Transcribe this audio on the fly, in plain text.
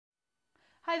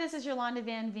Hi, this is Yolanda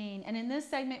Vanveen, and in this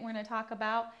segment we're going to talk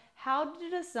about how to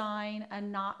design a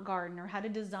knot garden, or how to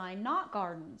design knot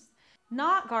gardens.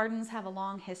 Knot gardens have a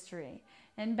long history,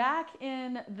 and back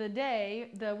in the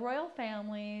day, the royal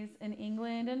families in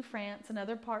England and France and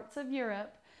other parts of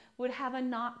Europe would have a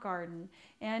knot garden.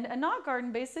 And a knot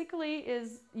garden basically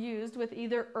is used with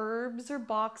either herbs or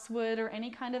boxwood or any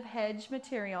kind of hedge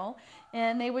material,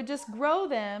 and they would just grow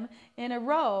them in a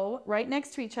row right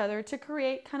next to each other to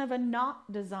create kind of a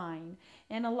knot design.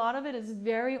 And a lot of it is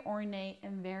very ornate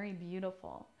and very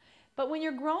beautiful. But when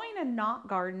you're growing a knot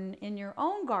garden in your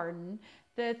own garden,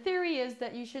 the theory is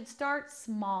that you should start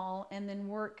small and then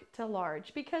work to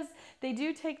large, because they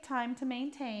do take time to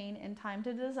maintain and time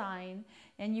to design,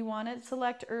 and you want to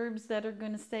select herbs that are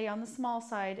going to stay on the small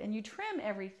side, and you trim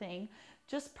everything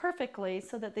just perfectly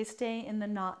so that they stay in the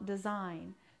knot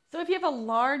design. So if you have a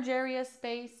large area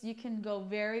space, you can go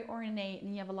very ornate,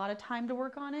 and you have a lot of time to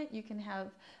work on it, you can have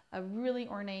a really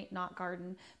ornate knot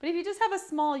garden. But if you just have a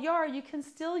small yard, you can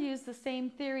still use the same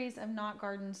theories of knot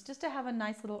gardens just to have a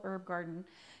nice little herb garden.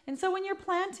 And so when you're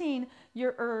planting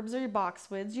your herbs or your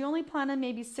boxwoods, you only plant them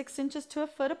maybe 6 inches to a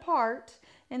foot apart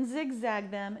and zigzag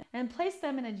them and place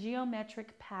them in a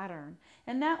geometric pattern.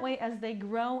 And that way, as they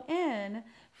grow in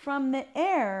from the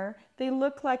air, they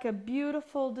look like a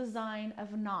beautiful design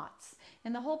of knots.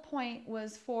 And the whole point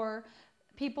was for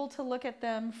people to look at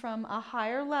them from a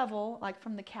higher level, like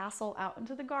from the castle out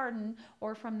into the garden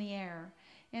or from the air.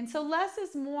 And so less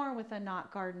is more with a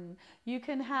knot garden. You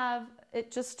can have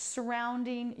it just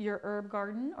surrounding your herb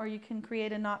garden, or you can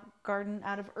create a knot garden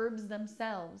out of herbs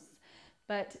themselves.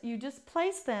 But you just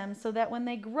place them so that when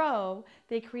they grow,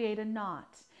 they create a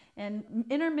knot. And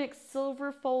intermix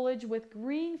silver foliage with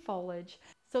green foliage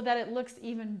so that it looks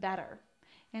even better.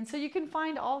 And so you can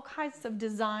find all kinds of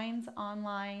designs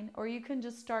online, or you can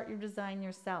just start your design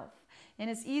yourself. And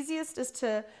it's easiest is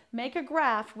to make a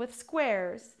graph with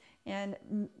squares and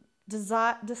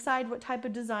decide what type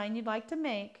of design you'd like to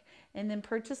make, and then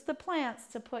purchase the plants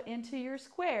to put into your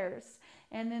squares.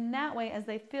 And then that way, as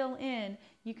they fill in,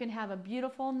 you can have a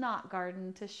beautiful knot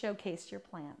garden to showcase your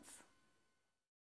plants.